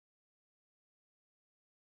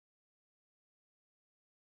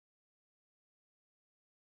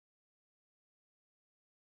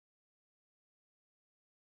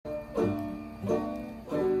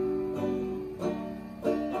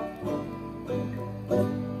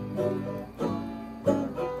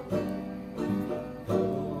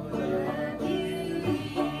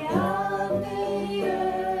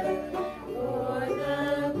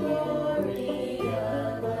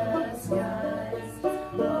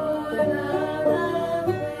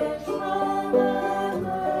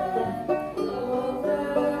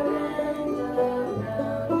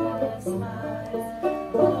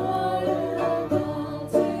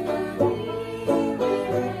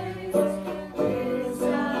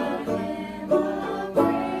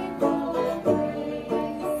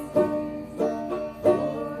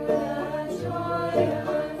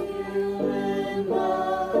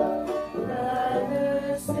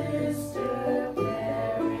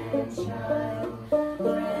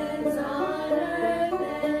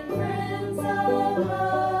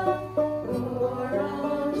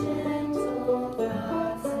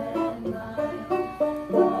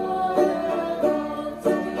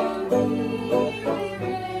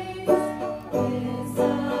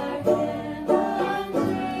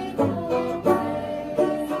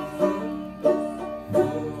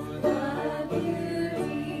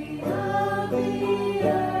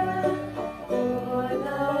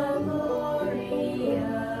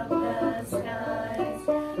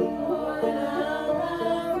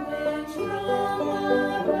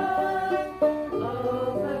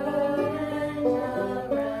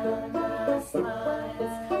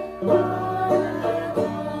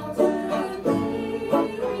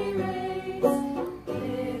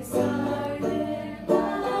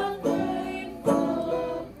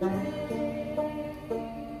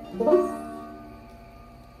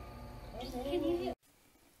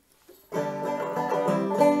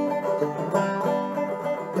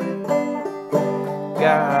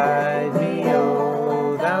Guide me,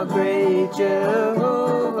 O thou great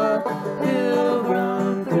Jehovah,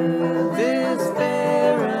 pilgrim through this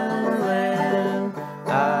barren land.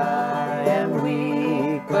 I am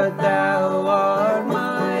weak, but thou art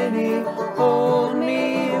mighty. Hold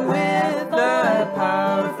me with thy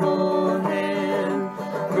powerful hand.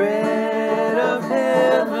 Bread of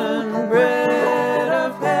heaven,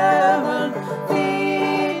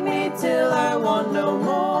 feed me till I want no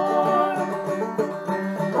more.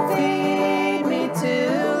 Feed me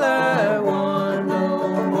till I want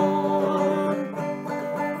no more.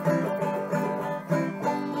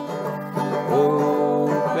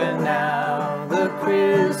 Open now the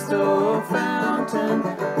crystal fountain,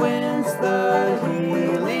 whence the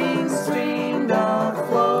healing stream doth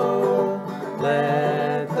flow.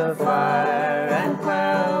 Let the fire and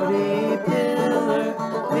cloudy pillar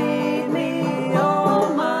lead me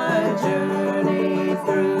on my journey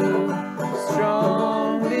through.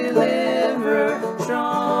 Strong deliverer,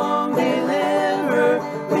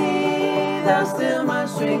 be thou still my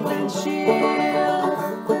strength and shield.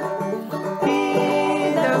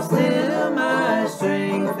 Be thou still my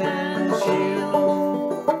strength and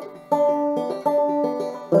shield.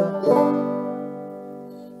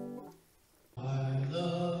 I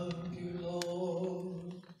love you,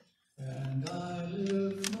 Lord, and I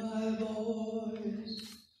lift my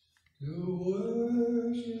voice to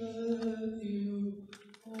worship you,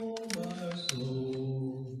 oh my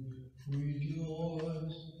soul.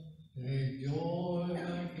 Rejoice, take joy,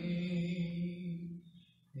 my King,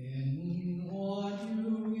 in what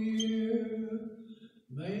you hear.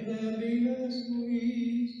 May there be a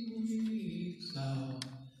sweet, sweet sound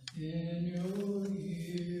in your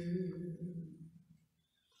ear.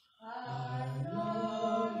 I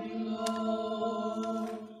love you, Lord,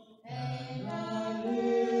 and I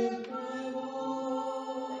lift my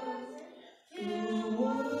voice to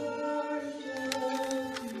worship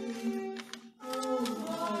you, oh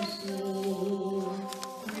my soul.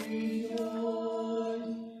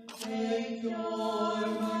 Rejoice, take joy,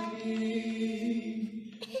 my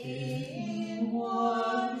King, in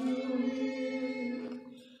what you hear.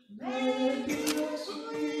 May there be a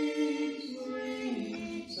sweet,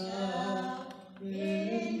 sweet sound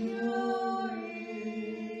in your ear.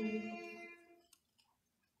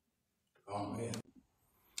 Amen.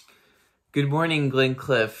 Good morning,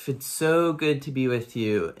 Glencliff. It's so good to be with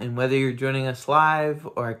you. And whether you're joining us live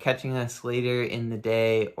or catching us later in the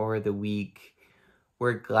day or the week,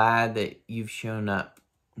 we're glad that you've shown up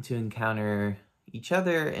to encounter each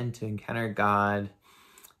other and to encounter God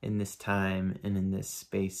in this time and in this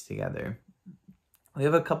space together. We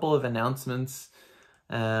have a couple of announcements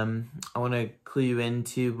I want to clue you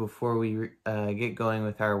into before we get going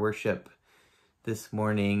with our worship this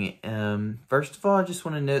morning. First of all, I just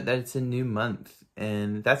want to note that it's a new month,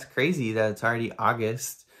 and that's crazy that it's already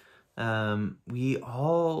August. We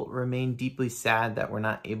all remain deeply sad that we're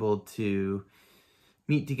not able to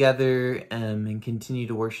meet together and continue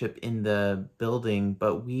to worship in the building,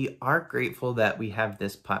 but we are grateful that we have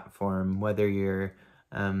this platform, whether you're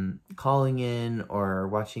calling in or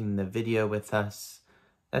watching the video with us.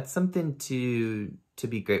 That's something to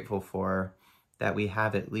be grateful for, that we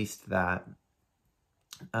have at least that.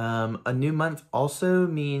 A new month also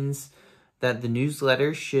means that the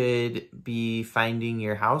newsletter should be finding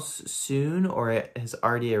your house soon, or it has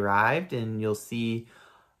already arrived, and you'll see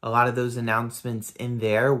a lot of those announcements in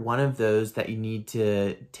there. One of those that you need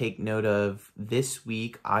to take note of this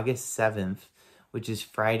week, August 7th, which is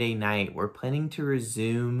Friday night, we're planning to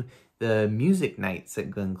resume the music nights at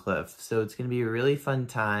Glencliff. So it's going to be a really fun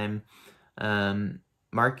time.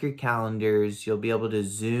 Mark your calendars. You'll be able to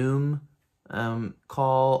Zoom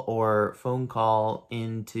call or phone call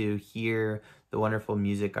in to hear the wonderful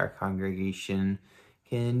music our congregation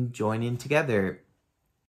can join in together.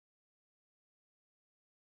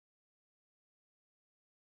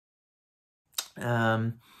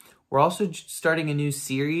 We're also starting a new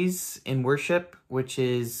series in worship, which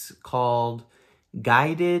is called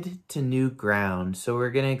Guided to New Ground. So we're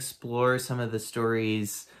going to explore some of the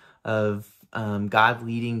stories of God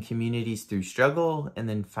leading communities through struggle and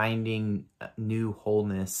then finding new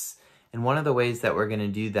wholeness. And one of the ways that we're going to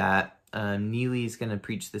do that, Neely is going to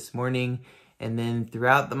preach this morning. And then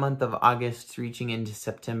throughout the month of August, reaching into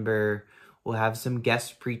September, we'll have some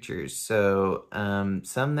guest preachers. So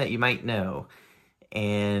some that you might know.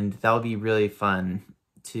 And that'll be really fun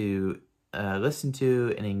to listen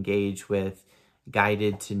to and engage with,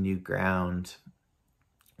 Guided to New Ground.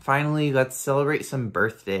 Finally, let's celebrate some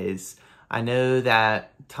birthdays. I know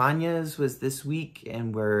that Tanya's was this week,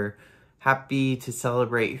 and we're happy to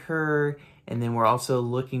celebrate her. And then we're also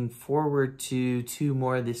looking forward to 2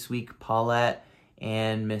 more this week. Paulette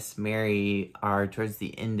and Miss Mary are towards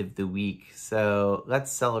the end of the week. So let's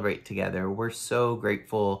celebrate together. We're so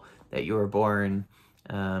grateful that you were born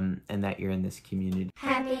and that you're in this community.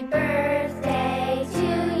 Happy birthday to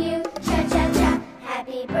you, cha-cha-cha.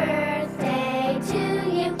 Happy birthday to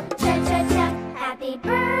you, cha-cha-cha. Happy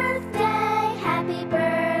birthday, happy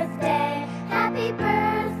birthday, happy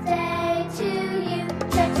birthday to you,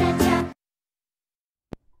 cha-cha-cha.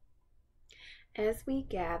 As we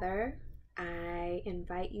gather, I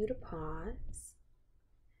invite you to pause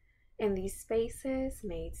in these spaces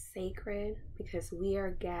made sacred because we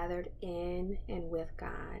are gathered in and with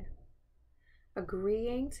God,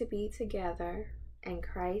 agreeing to be together in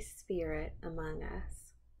Christ's Spirit among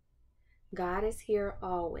us. God is here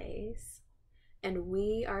always, and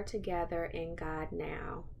we are together in God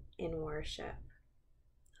now in worship.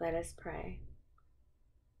 Let us pray.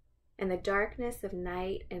 In the darkness of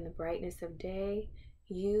night and the brightness of day,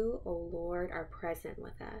 you, O Lord, are present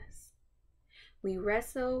with us. We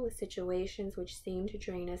wrestle with situations which seem to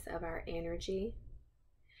drain us of our energy.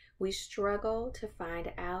 We struggle to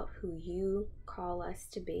find out who you call us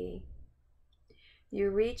to be. You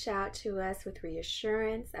reach out to us with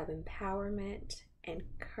reassurance of empowerment and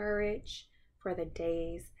courage for the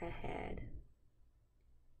days ahead.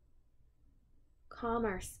 Calm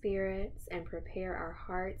our spirits and prepare our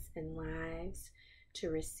hearts and lives to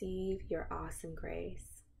receive your awesome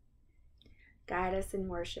grace. Guide us in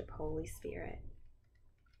worship, Holy Spirit.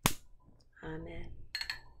 Amen.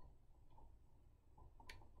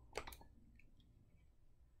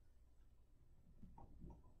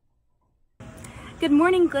 Good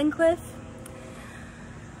morning, Glencliff.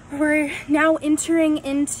 We're now entering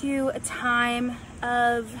into a time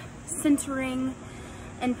of centering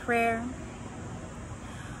and prayer.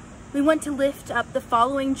 We want to lift up the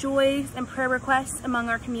following joys and prayer requests among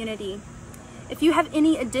our community. If you have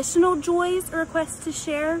any additional joys or requests to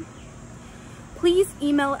share, please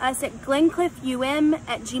email us at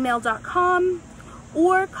glencliffum@gmail.com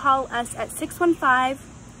or call us at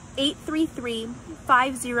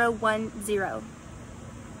 615-833-5010.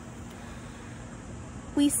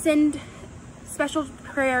 We send special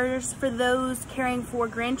prayers for those caring for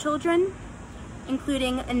grandchildren,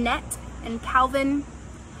 including Annette and Calvin,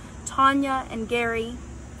 Tanya and Gary.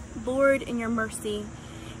 Lord, in your mercy,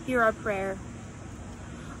 hear our prayer.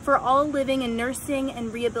 For all living in nursing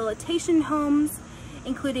and rehabilitation homes,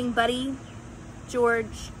 including Buddy,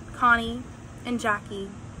 George, Connie, and Jackie.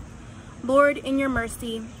 Lord, in your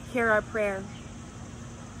mercy, hear our prayer.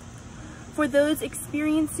 For those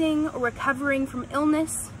experiencing or recovering from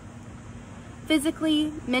illness,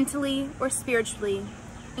 physically, mentally, or spiritually,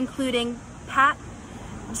 including Pat,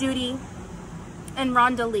 Judy, and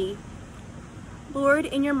Rhonda Lee. Lord,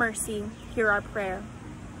 in your mercy, hear our prayer.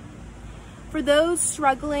 For those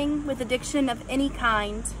struggling with addiction of any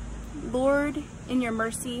kind, Lord, in your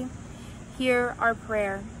mercy, hear our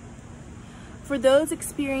prayer. For those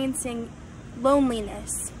experiencing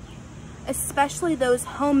loneliness, especially those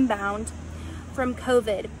homebound from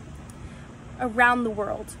COVID around the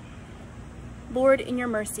world, Lord, in your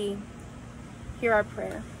mercy, hear our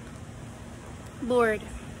prayer. Lord,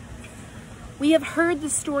 we have heard the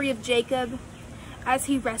story of Jacob as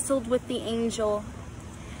he wrestled with the angel,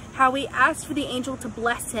 how he asked for the angel to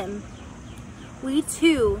bless him. We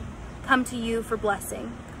too come to you for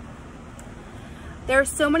blessing. There are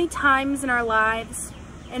so many times in our lives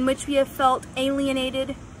in which we have felt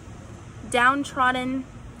alienated, downtrodden,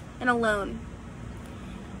 and alone.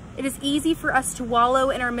 It is easy for us to wallow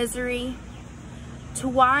in our misery, to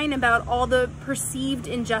whine about all the perceived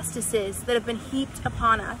injustices that have been heaped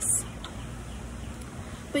upon us.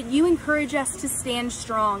 But you encourage us to stand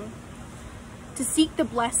strong, to seek the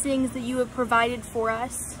blessings that you have provided for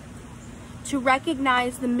us, to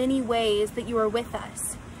recognize the many ways that you are with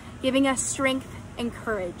us, giving us strength and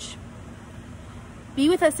courage. Be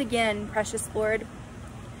with us again, precious Lord.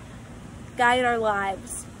 Guide our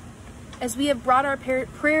lives as we have brought our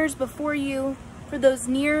prayers before you for those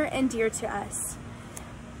near and dear to us,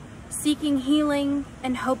 seeking healing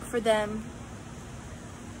and hope for them.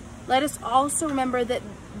 Let us also remember that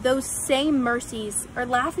those same mercies are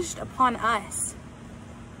lavished upon us,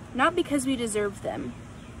 not because we deserve them,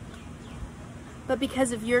 but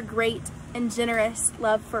because of your great and generous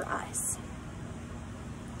love for us.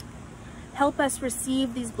 Help us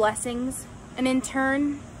receive these blessings and in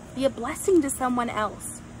turn be a blessing to someone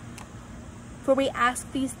else. For we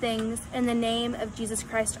ask these things in the name of Jesus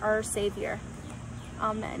Christ, our Savior.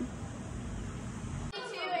 Amen.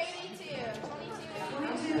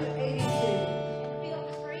 2282.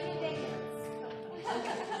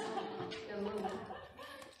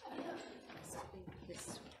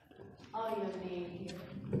 All your name here.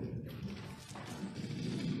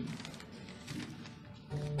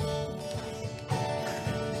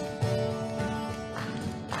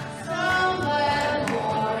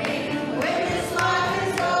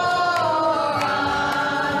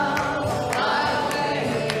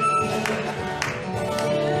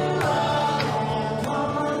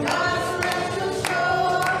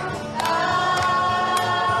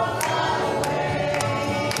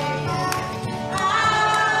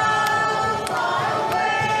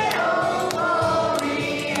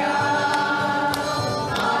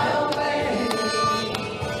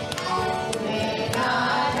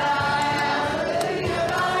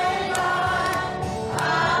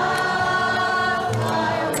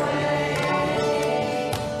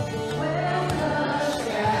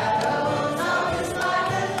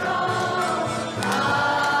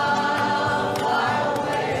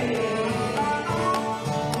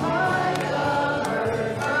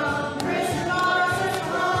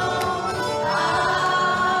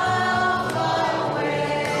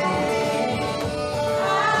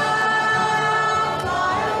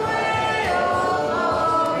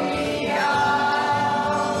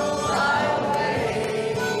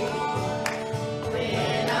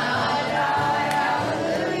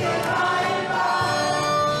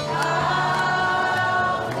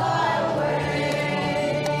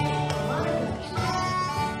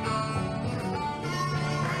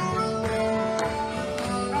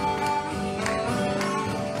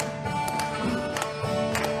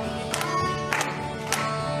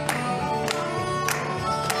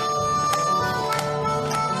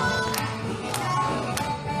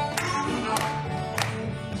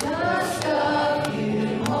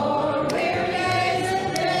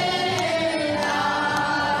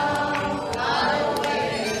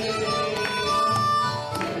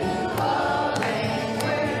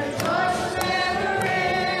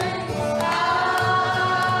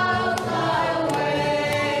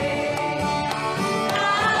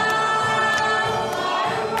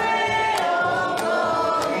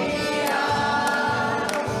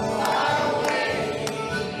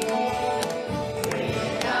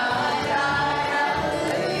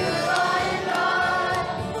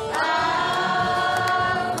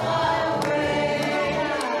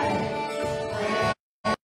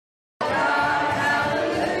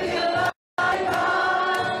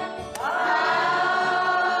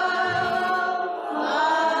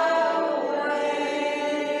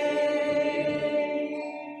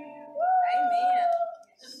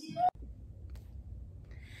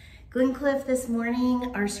 Glencliff, this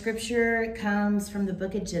morning, our scripture comes from the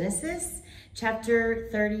book of Genesis, chapter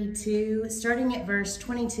 32, starting at verse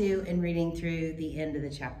 22 and reading through the end of the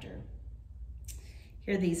chapter.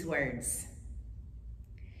 Hear these words.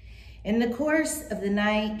 In the course of the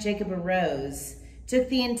night, Jacob arose took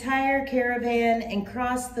the entire caravan and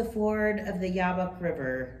crossed the ford of the Jabbok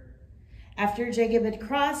River. After Jacob had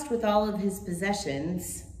crossed with all of his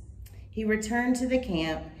possessions, he returned to the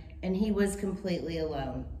camp, and he was completely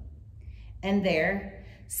alone. And there,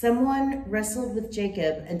 someone wrestled with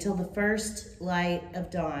Jacob until the first light of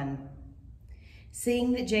dawn.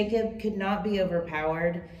 Seeing that Jacob could not be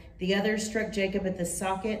overpowered, the other struck Jacob at the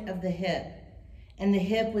socket of the hip, and the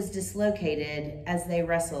hip was dislocated as they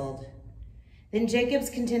wrestled. Then Jacob's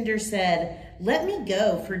contender said, "Let me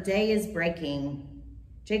go, for day is breaking."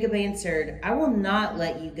 Jacob answered, "I will not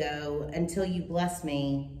let you go until you bless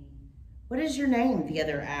me." "What is your name?" the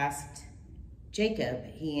other asked. "Jacob,"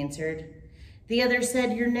 he answered. The other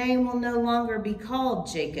said, "Your name will no longer be called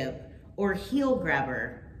Jacob or heel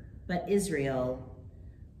grabber, but Israel,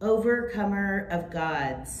 overcomer of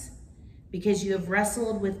gods, because you have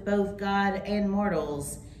wrestled with both God and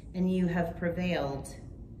mortals, and you have prevailed."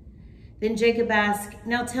 Then Jacob asked,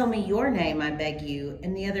 "Now tell me your name, I beg you."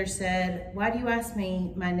 And the other said, "Why do you ask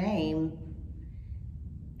me my name?"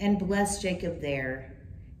 And blessed Jacob there.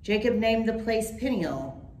 Jacob named the place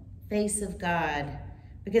Peniel, face of God,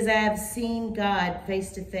 because I have seen God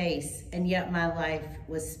face to face, and yet my life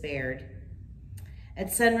was spared.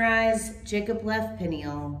 At sunrise, Jacob left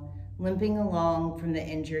Peniel, limping along from the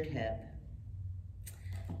injured hip.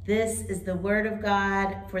 This is the word of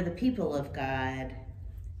God for the people of God.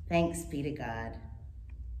 Thanks be to God.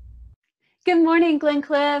 Good morning,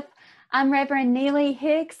 Glencliff. I'm Reverend Neely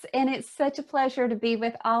Hicks, and it's such a pleasure to be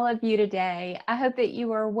with all of you today. I hope that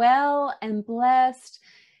you are well and blessed,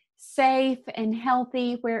 safe and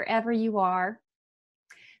healthy wherever you are.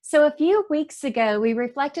 So a few weeks ago, we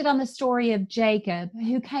reflected on the story of Jacob,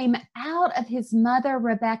 who came out of his mother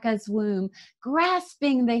Rebekah's womb,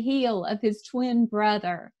 grasping the heel of his twin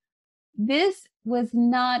brother. This was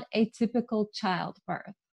not a typical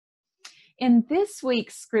childbirth. In this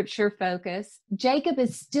week's scripture focus, Jacob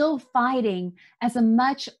is still fighting as a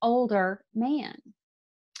much older man.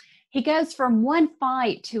 He goes from one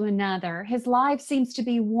fight to another. His life seems to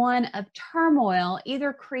be one of turmoil,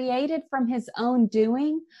 either created from his own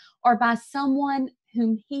doing or by someone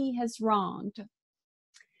whom he has wronged.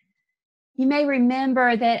 You may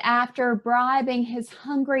remember that after bribing his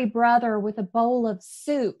hungry brother with a bowl of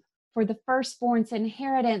soup for the firstborn's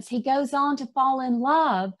inheritance, he goes on to fall in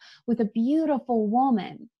love with a beautiful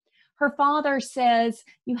woman. Her father says,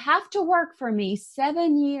 "You have to work for me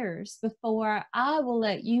 7 years before I will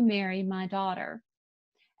let you marry my daughter."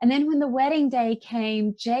 And then when the wedding day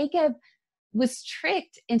came, Jacob was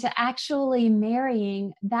tricked into actually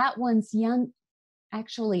marrying that one's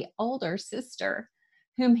older sister,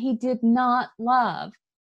 whom he did not love.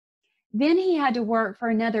 Then he had to work for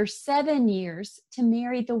another 7 years to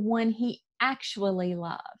marry the one he actually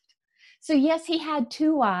loved. So yes, he had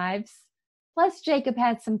 2 wives, plus Jacob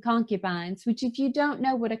had some concubines, which if you don't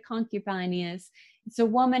know what a concubine is, it's a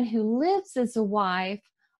woman who lives as a wife,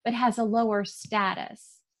 but has a lower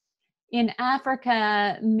status. In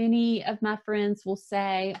Africa, many of my friends will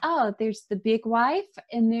say, "Oh, there's the big wife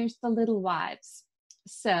and there's the little wives."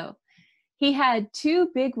 So he had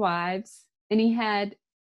 2 big wives and he had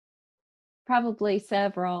probably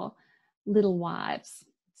several little wives.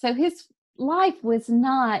 So his life was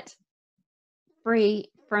not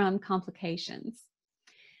free from complications.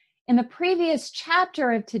 In the previous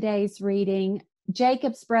chapter of today's reading,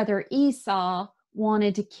 Jacob's brother Esau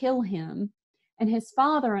wanted to kill him, and his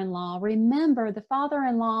father-in-law, remember the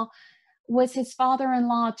father-in-law was his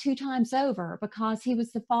father-in-law 2 times over because he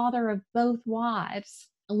was the father of both wives,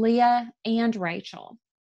 Leah and Rachel.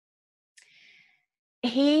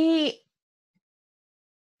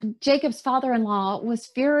 Jacob's father-in-law was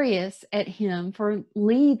furious at him for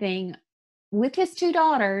leaving with his 2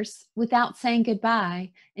 daughters without saying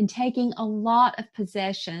goodbye and taking a lot of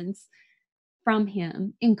possessions from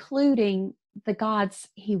him, including the gods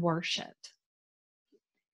he worshiped.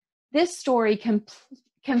 This story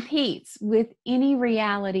competes with any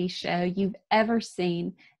reality show you've ever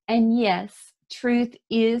seen, and yes, truth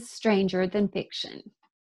is stranger than fiction.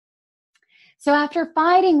 So after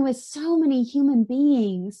fighting with so many human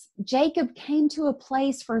beings, Jacob came to a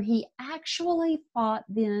place where he actually fought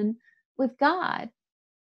then with God.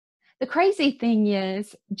 The crazy thing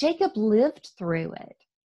is, Jacob lived through it.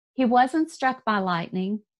 He wasn't struck by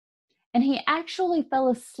lightning, and he actually fell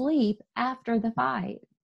asleep after the fight.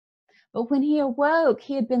 But when he awoke,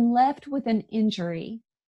 he had been left with an injury,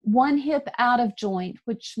 one hip out of joint,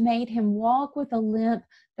 which made him walk with a limp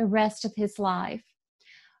the rest of his life.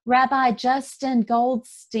 Rabbi Justin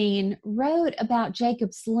Goldstein wrote about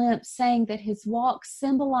Jacob's limp, saying that his walk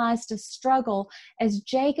symbolized a struggle as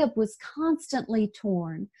Jacob was constantly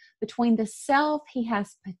torn between the self he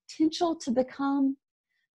has potential to become,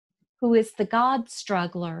 who is the God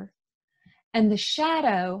struggler, and the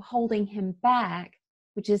shadow holding him back,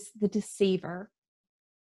 which is the deceiver.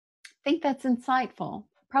 I think that's insightful.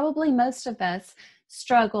 Probably most of us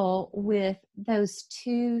struggle with those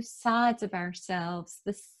two sides of ourselves,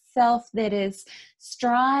 the self that is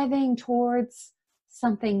striving towards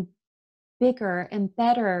something bigger and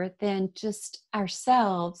better than just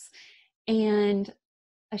ourselves, and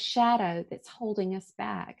a shadow that's holding us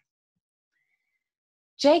back.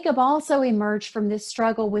 Jacob also emerged from this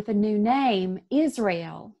struggle with a new name,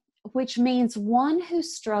 Israel, which means one who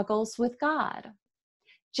struggles with God.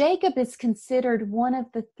 Jacob is considered one of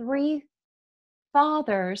the three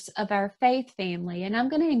fathers of our faith family, and I'm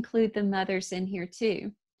going to include the mothers in here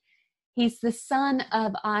too. He's the son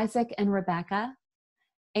of Isaac and Rebekah,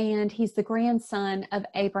 and he's the grandson of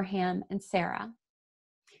Abraham and Sarah.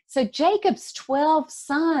 So Jacob's 12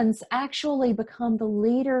 sons actually become the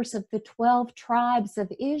leaders of the 12 tribes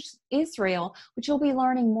of Israel, which you'll be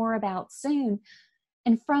learning more about soon.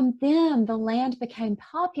 And from them, the land became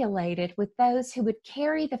populated with those who would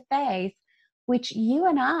carry the faith, which you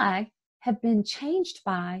and I have been changed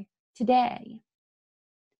by today.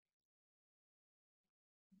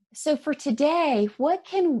 So for today, what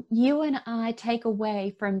can you and I take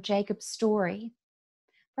away from Jacob's story?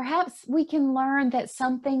 Perhaps we can learn that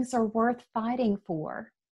some things are worth fighting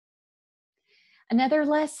for. Another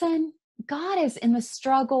lesson, God is in the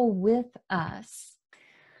struggle with us.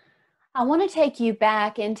 I want to take you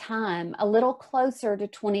back in time a little closer to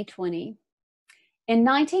 2020. In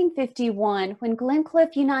 1951, when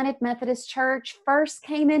Glencliff United Methodist Church first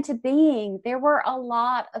came into being, there were a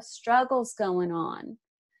lot of struggles going on.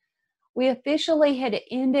 We officially had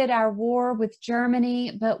ended our war with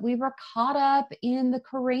Germany, but we were caught up in the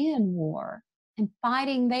Korean War and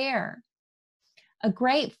fighting there. A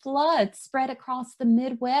great flood spread across the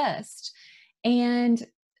Midwest and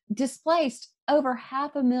displaced over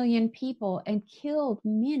 500,000 people and killed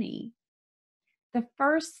many. The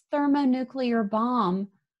first thermonuclear bomb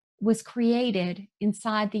was created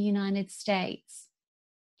inside the United States.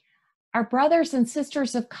 Our brothers and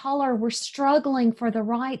sisters of color were struggling for the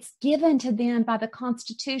rights given to them by the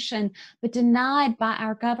Constitution, but denied by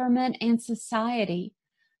our government and society.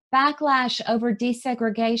 Backlash over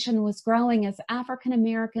desegregation was growing as African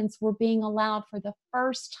Americans were being allowed for the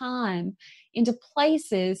first time into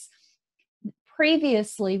places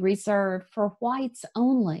previously reserved for whites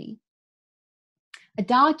only. A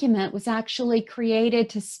document was actually created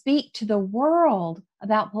to speak to the world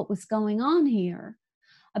about what was going on here,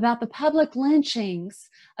 about the public lynchings,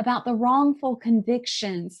 about the wrongful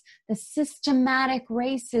convictions, the systematic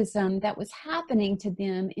racism that was happening to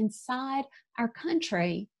them inside our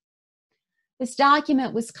country. This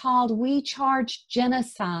document was called "We Charge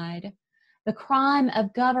Genocide, the Crime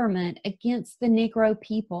of Government Against the Negro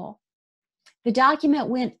People." The document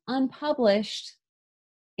went unpublished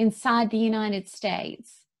inside the United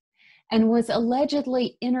States and was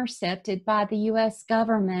allegedly intercepted by the U.S.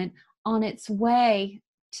 government on its way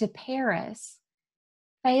to Paris,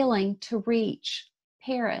 failing to reach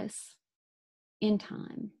Paris in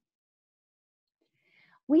time.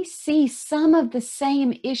 We see some of the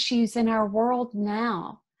same issues in our world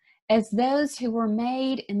now as those who were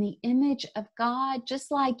made in the image of God,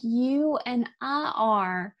 just like you and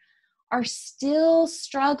I are still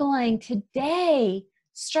struggling today,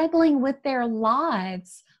 struggling with their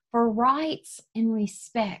lives for rights and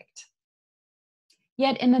respect.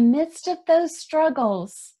 Yet in the midst of those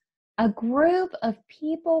struggles, a group of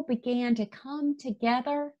people began to come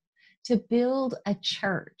together to build a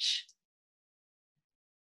church.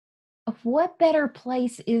 Of what better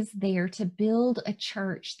place is there to build a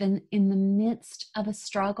church than in the midst of a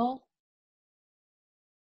struggle?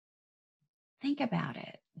 Think about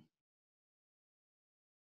it.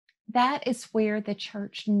 That is where the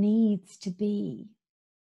church needs to be.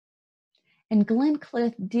 And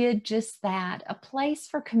Glencliff did just that, a place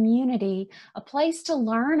for community, a place to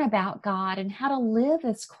learn about God and how to live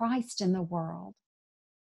as Christ in the world.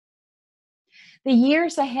 The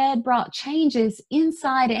years ahead brought changes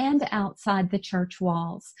inside and outside the church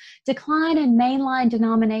walls. Decline in mainline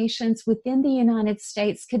denominations within the United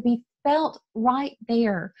States could be felt right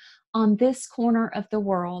there on this corner of the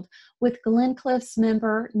world, with Glencliff's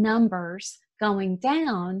member numbers going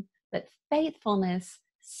down, but faithfulness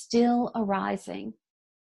still arising.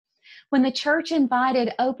 When the church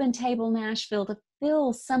invited Open Table Nashville to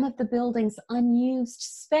fill some of the building's unused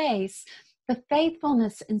space, the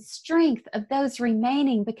faithfulness and strength of those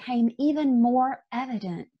remaining became even more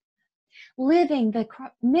evident. Living the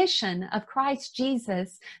mission of Christ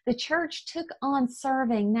Jesus, the church took on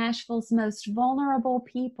serving Nashville's most vulnerable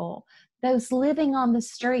people, those living on the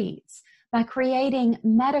streets, by creating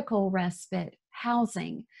medical respite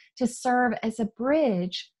housing to serve as a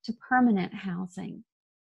bridge to permanent housing.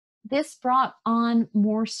 This brought on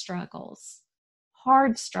more struggles,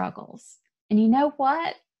 hard struggles. And you know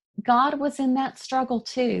what? God was in that struggle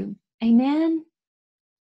too. Amen?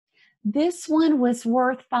 This one was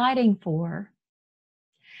worth fighting for.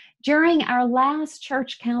 During our last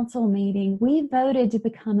church council meeting, we voted to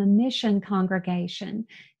become a mission congregation,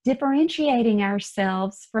 differentiating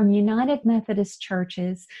ourselves from United Methodist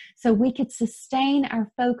churches so we could sustain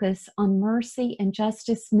our focus on mercy and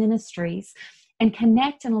justice ministries and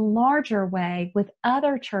connect in a larger way with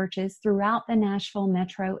other churches throughout the Nashville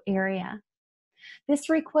metro area. This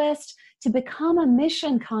request to become a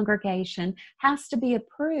mission congregation has to be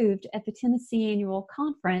approved at the Tennessee Annual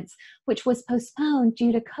Conference, which was postponed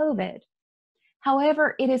due to COVID.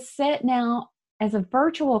 However, it is set now as a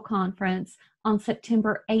virtual conference on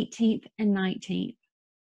September 18th and 19th.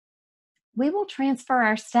 We will transfer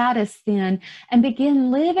our status then and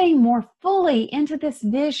begin living more fully into this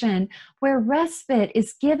vision where respite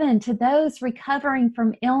is given to those recovering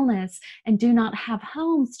from illness and do not have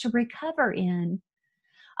homes to recover in.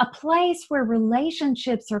 A place where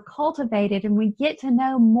relationships are cultivated and we get to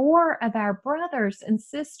know more of our brothers and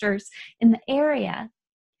sisters in the area.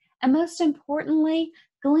 And most importantly,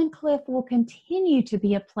 Glencliff will continue to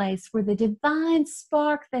be a place where the divine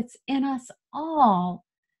spark that's in us all,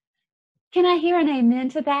 can I hear an amen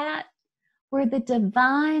to that? Where the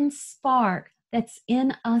divine spark that's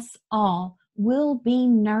in us all will be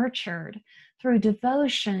nurtured through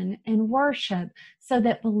devotion and worship so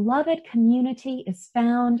that beloved community is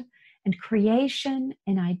found and creation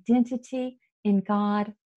and identity in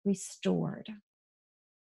God restored.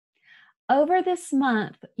 Over this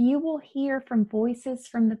month, you will hear from voices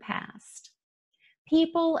from the past,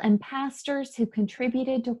 people and pastors who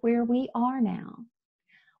contributed to where we are now.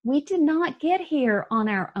 We did not get here on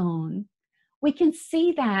our own. We can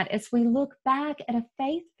see that as we look back at a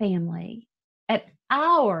faith family, at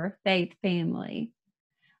our faith family.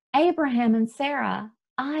 Abraham and Sarah,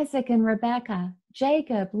 Isaac and Rebecca,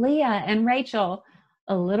 Jacob, Leah and Rachel.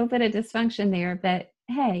 A little bit of dysfunction there, but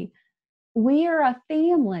hey, we are a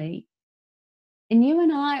family. And you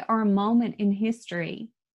and I are a moment in history,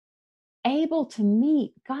 able to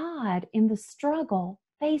meet God in the struggle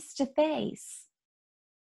face to face.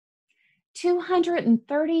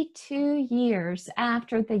 232 years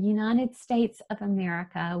after the United States of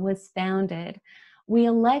America was founded, we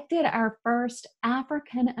elected our first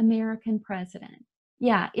African American president.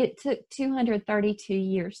 Yeah, it took 232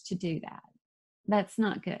 years to do that. That's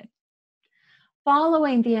not good.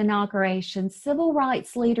 Following the inauguration, civil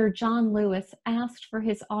rights leader John Lewis asked for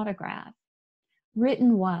his autograph.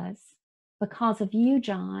 Written was, "Because of you,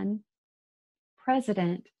 John,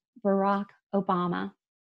 President Barack Obama."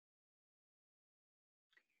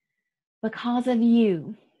 Because of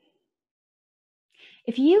you.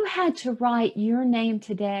 If you had to write your name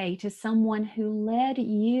today to someone who led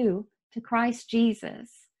you to Christ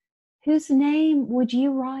Jesus, whose name would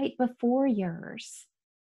you write before yours?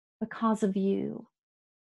 Because of you.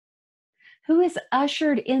 Who has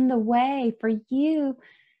ushered in the way for you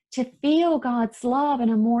to feel God's love in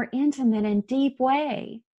a more intimate and deep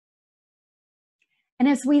way? And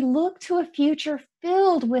as we look to a future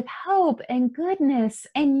filled with hope and goodness,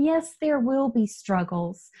 and yes, there will be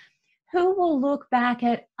struggles, who will look back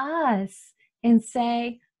at us and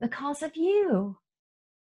say, because of you?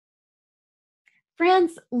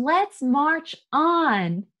 Friends, let's march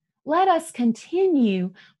on. Let us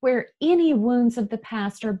continue where any wounds of the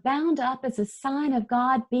past are bound up as a sign of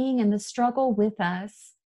God being in the struggle with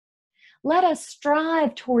us. Let us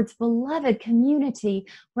strive towards beloved community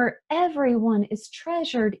where everyone is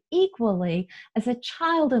treasured equally as a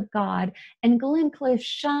child of God, and Glencliff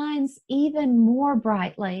shines even more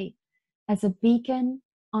brightly as a beacon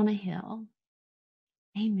on a hill.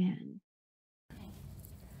 Amen.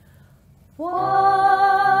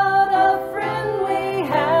 What a friend we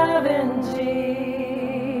have in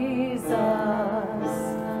Jesus.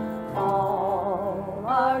 All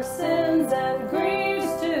our sins and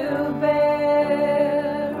griefs to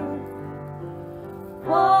bear.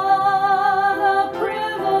 What a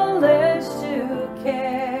privilege to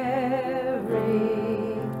carry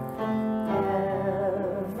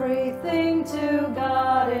everything to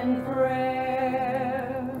God in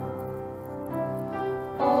prayer.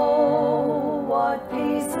 Oh, what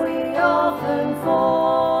peace we often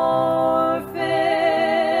fall.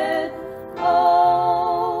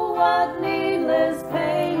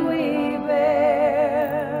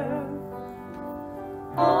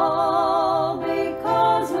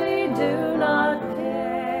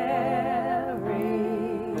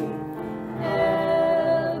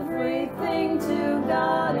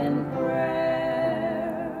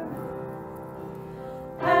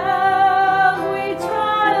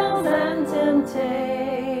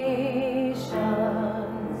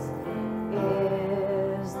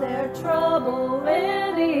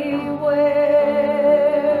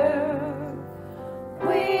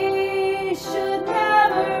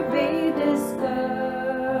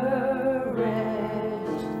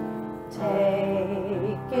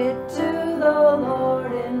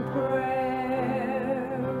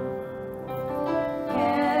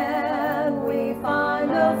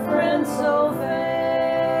 friend so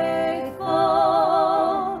faithful,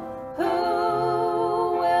 who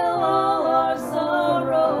will all our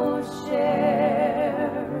sorrows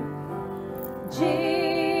share.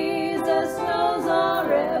 Jesus knows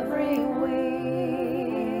our every weakness.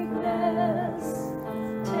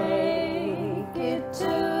 Take it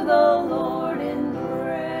to the Lord in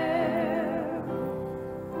prayer.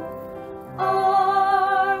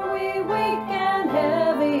 Are we weak and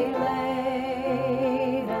heavy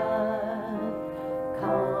laden,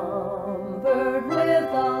 cumbered with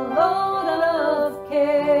a load of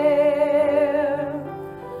care?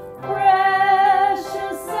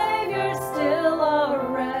 Precious Savior, still our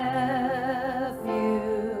refuge.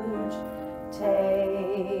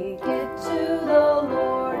 Take it to the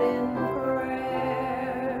Lord in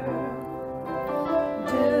prayer.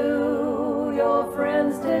 Do your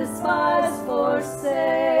friends despise,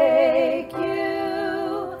 forsake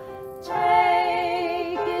you?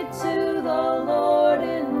 Take it to the Lord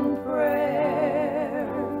in prayer.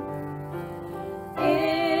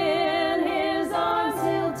 In his arms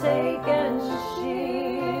he'll take and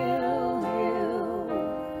shield you.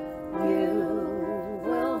 You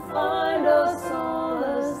will find a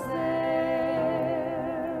solace there.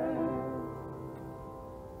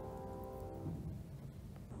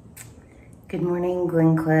 Good morning,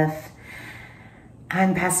 Glencliff.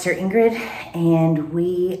 I'm Pastor Ingrid, and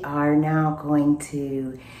we are now going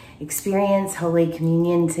to experience Holy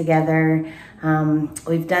Communion together.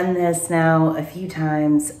 We've done this now a few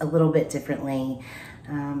times, a little bit differently,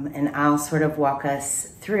 and I'll sort of walk us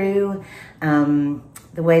through the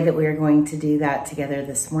way that we are going to do that together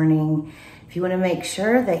this morning. If you want to make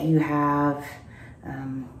sure that you have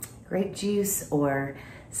grape juice or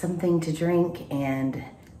something to drink and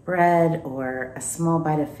bread or a small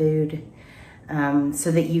bite of food,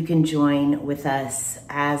 so that you can join with us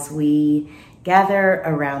as we gather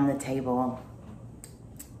around the table.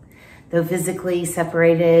 Though physically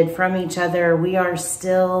separated from each other, we are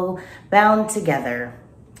still bound together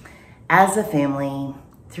as a family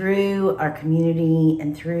through our community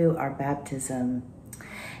and through our baptism.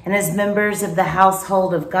 And as members of the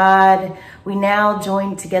household of God, we now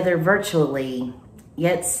join together virtually,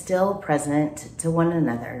 yet still present to one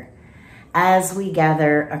another as we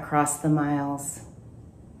gather across the miles.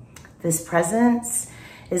 This presence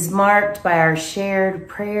is marked by our shared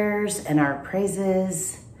prayers and our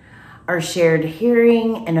praises, our shared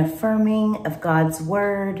hearing and affirming of God's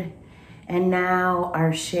word, and now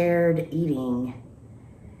our shared eating.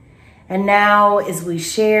 And now as we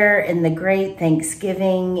share in the great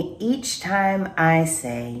Thanksgiving, each time I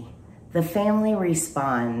say, the family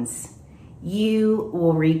responds, you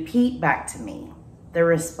will repeat back to me the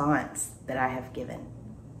response that I have given.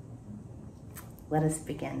 Let us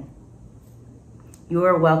begin. You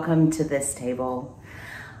are welcome to this table.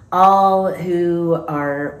 All who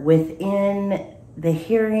are within the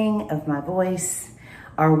hearing of my voice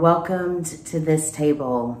are welcomed to this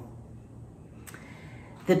table.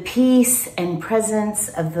 The peace and presence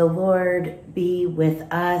of the Lord be with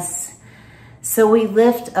us. So we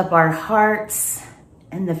lift up our hearts,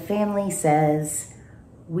 and the family says,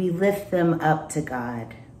 we lift them up to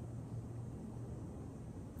God.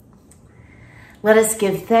 Let us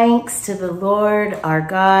give thanks to the Lord our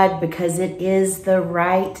God, because it is the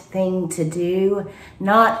right thing to do,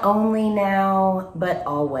 not only now, but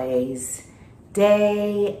always,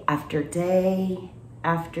 day after day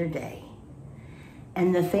after day.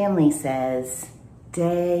 And the family says,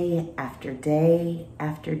 day after day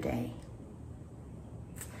after day.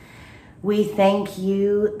 We thank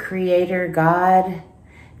you, Creator God,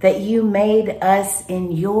 that you made us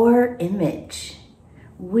in your image.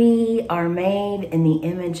 We are made in the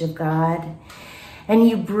image of God, and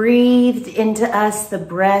you breathed into us the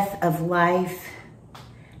breath of life.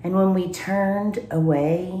 And when we turned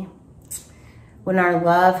away, when our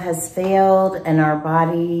love has failed and our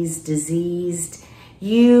bodies diseased,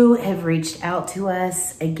 you have reached out to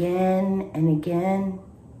us again and again,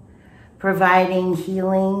 providing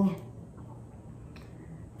healing,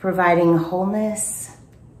 providing wholeness,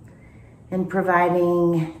 and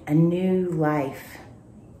providing a new life.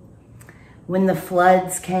 When the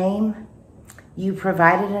floods came, you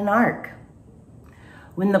provided an ark.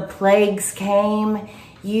 When the plagues came,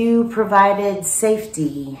 you provided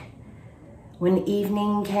safety. When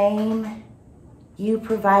evening came, you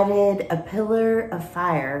provided a pillar of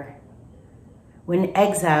fire. When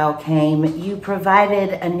exile came, you provided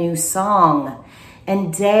a new song.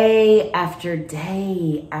 And day after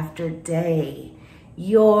day after day,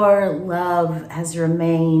 your love has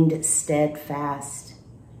remained steadfast.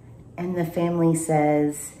 And the family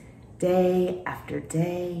says, day after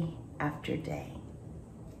day after day.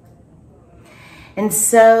 And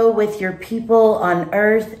so with your people on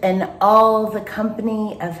earth and all the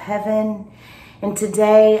company of heaven. And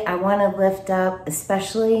today I want to lift up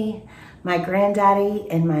especially my granddaddy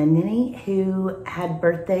and my ninny who had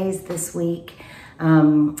birthdays this week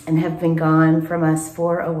and have been gone from us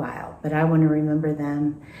for a while. But I want to remember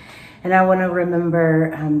them. And I want to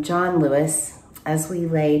remember John Lewis as we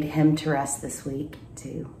laid him to rest this week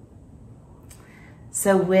too.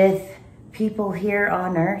 So with people here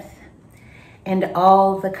on earth and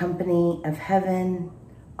all the company of heaven,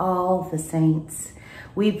 all the saints,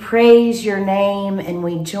 we praise your name and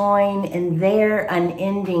we join in their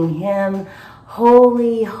unending hymn,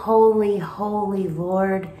 Holy, holy, holy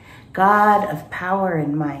Lord, God of power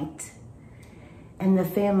and might. And the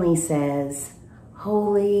family says,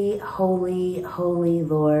 Holy, holy, holy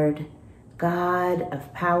Lord, God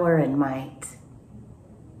of power and might.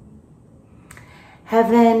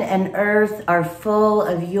 Heaven and earth are full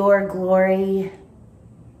of your glory.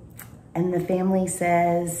 And the family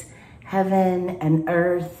says, heaven and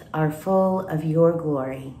earth are full of your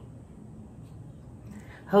glory.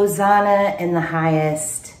 Hosanna in the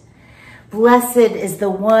highest. Blessed is the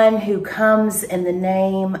one who comes in the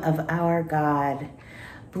name of our God.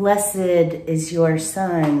 Blessed is your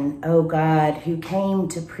Son, O God, who came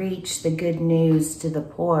to preach the good news to the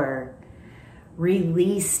poor,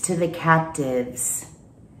 release to the captives.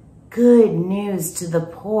 Good news to the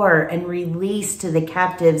poor and release to the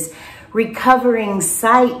captives, recovering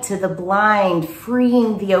sight to the blind,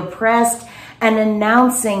 freeing the oppressed, and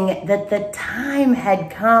announcing that the time had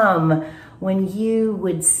come when you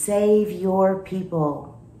would save your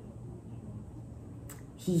people.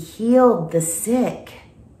 He healed the sick,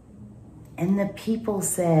 and the people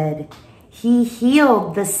said, he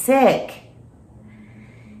healed the sick.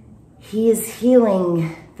 He is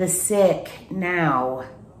healing the sick now.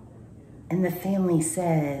 And the family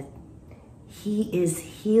said, he is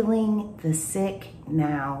healing the sick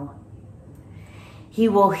now. He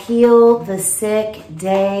will heal the sick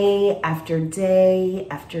day after day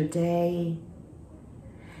after day.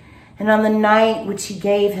 And on the night which he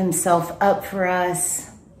gave himself up for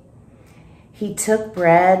us, he took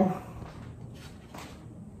bread.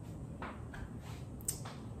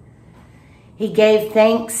 He gave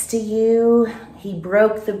thanks to you. He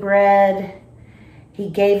broke the bread. He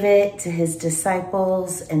gave it to his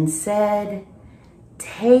disciples and said,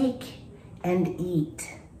 take and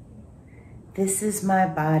eat. This is my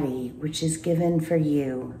body, which is given for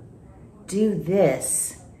you. Do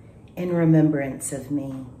this in remembrance of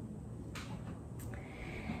me.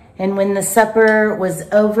 And when the supper was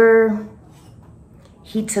over,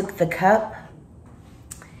 he took the cup.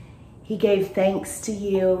 He gave thanks to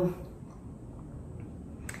you,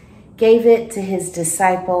 gave it to his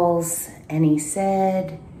disciples, and he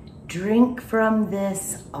said, drink from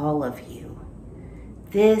this, all of you.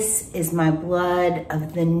 This is my blood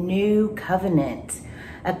of the new covenant,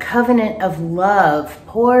 a covenant of love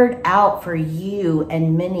poured out for you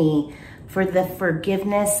and many for the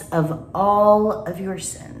forgiveness of all of your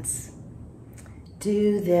sins.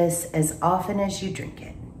 Do this as often as you drink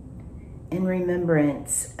it in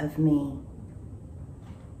remembrance of me.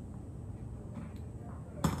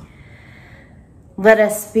 Let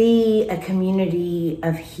us be a community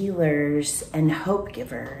of healers and hope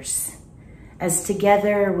givers, as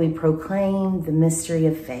together we proclaim the mystery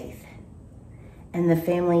of faith. And the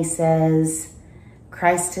family says,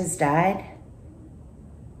 Christ has died.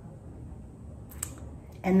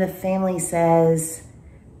 And the family says,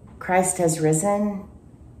 Christ has risen.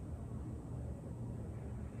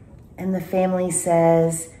 And the family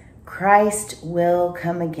says, Christ will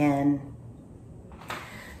come again.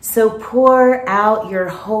 So pour out your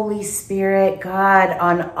Holy Spirit, God,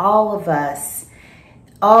 on all of us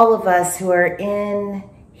who are in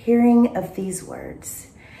hearing of these words,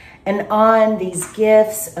 and on these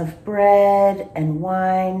gifts of bread and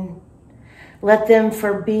wine. Let them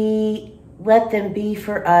be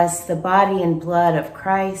for us the body and blood of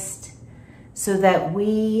Christ, so that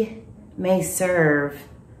we may serve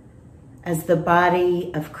as the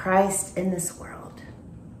body of Christ in this world,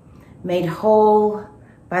 made whole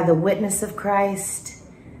by the witness of Christ,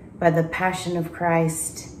 by the passion of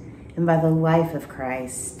Christ, and by the life of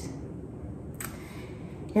Christ.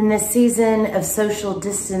 In this season of social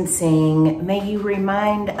distancing, may you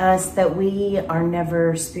remind us that we are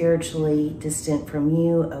never spiritually distant from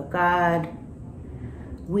you, O God.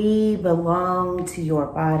 We belong to your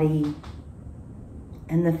body.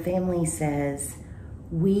 And the family says,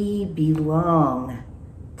 we belong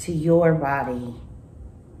to your body.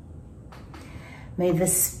 May the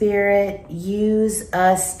Spirit use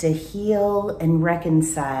us to heal and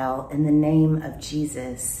reconcile in the name of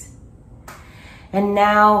Jesus. And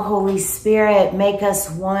now, Holy Spirit, make us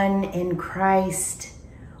one in Christ,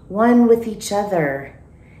 one with each other,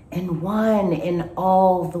 and one in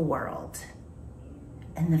all the world.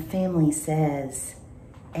 And the family says,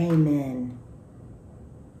 Amen.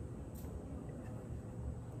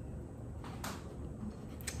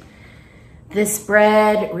 This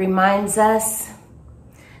bread reminds us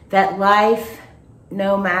that life,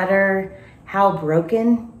 no matter how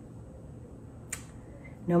broken,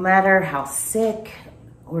 no matter how sick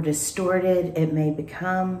or distorted it may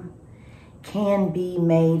become, can be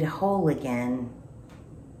made whole again.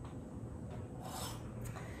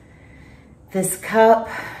 This cup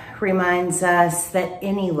reminds us that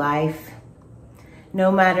any life,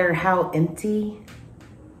 no matter how empty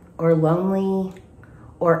or lonely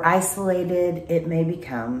or isolated it may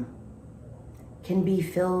become, can be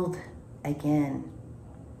filled again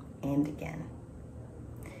and again.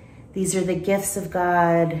 These are the gifts of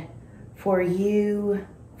God for you,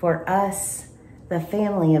 for us, the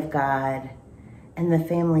family of God. And the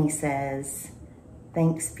family says,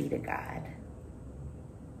 thanks be to God.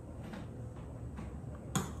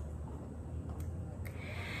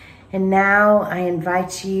 And now I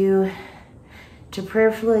invite you to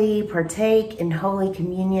prayerfully partake in Holy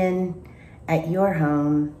Communion at your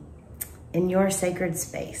home, in your sacred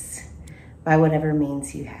space, by whatever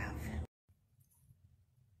means you have.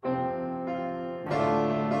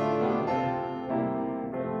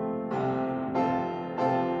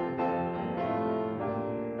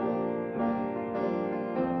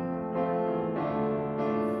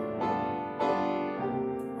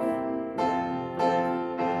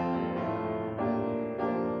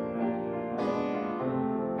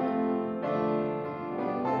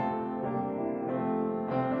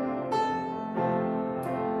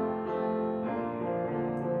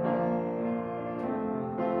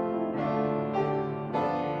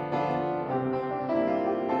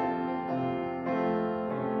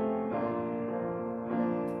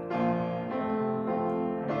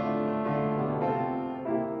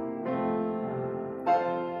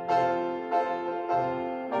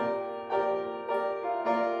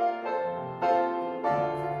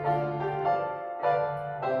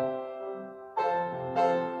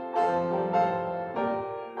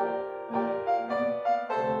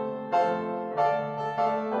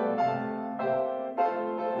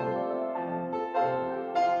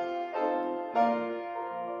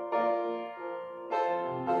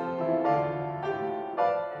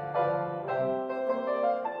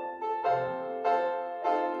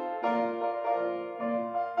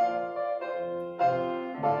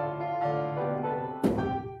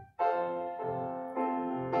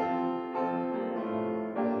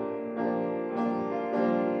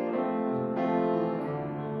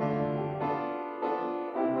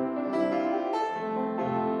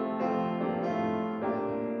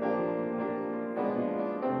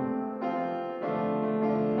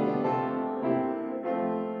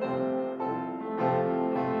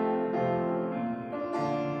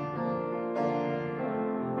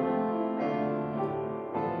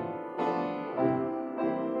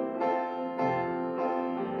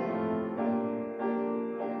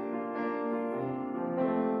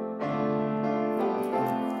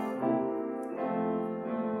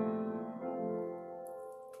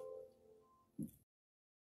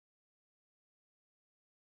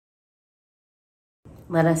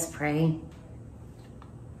 Let us pray.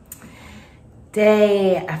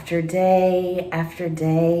 Day after day after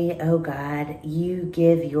day, oh God, you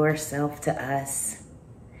give yourself to us.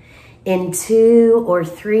 In 2 or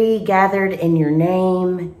 3 gathered in your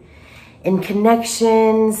name, in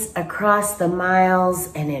connections across the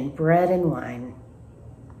miles, and in bread and wine.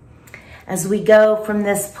 As we go from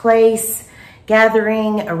this place,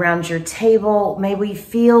 gathering around your table, may we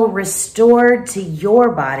feel restored to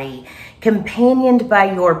your body, companioned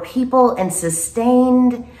by your people, and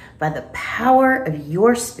sustained by the power of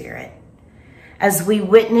your Spirit as we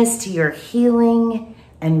witness to your healing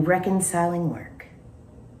and reconciling work.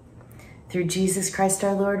 Through Jesus Christ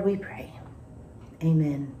our Lord, we pray.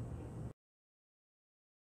 Amen.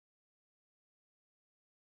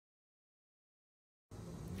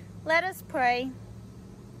 Let us pray.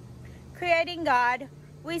 Creating God,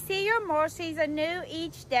 we see your mercies anew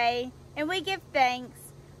each day, and we give thanks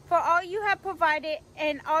for all you have provided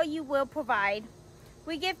and all you will provide.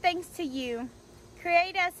 We give thanks to you.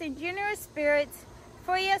 Create us in generous spirits,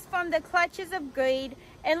 free us from the clutches of greed,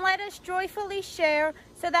 and let us joyfully share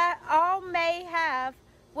so that all may have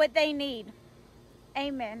what they need.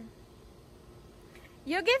 Amen.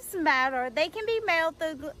 Your gifts matter. They can be mailed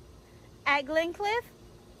at Glencliff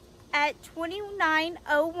at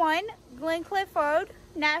 2901 Glencliff Road,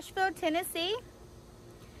 Nashville, Tennessee,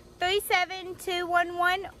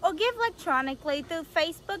 37211 or give electronically through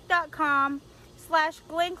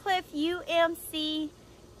facebook.com/Glencliff UMC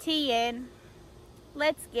TN.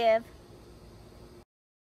 Let's give.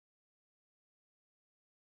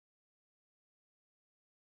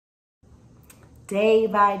 Day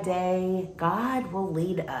by day, God will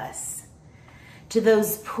lead us to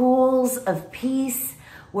those pools of peace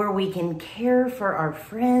where we can care for our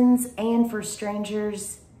friends and for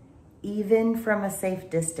strangers, even from a safe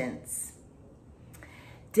distance.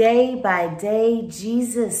 Day by day,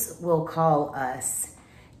 Jesus will call us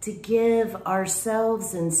to give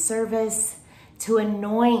ourselves in service, to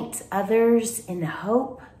anoint others in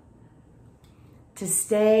hope, to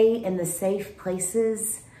stay in the safe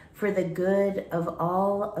places for the good of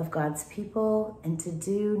all of God's people and to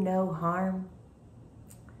do no harm.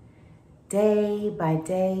 Day by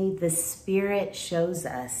day, the Spirit shows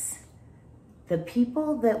us the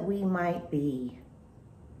people that we might be,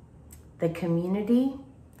 the community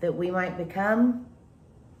that we might become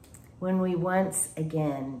when we once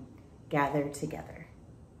again gather together.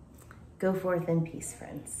 Go forth in peace,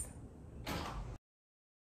 friends.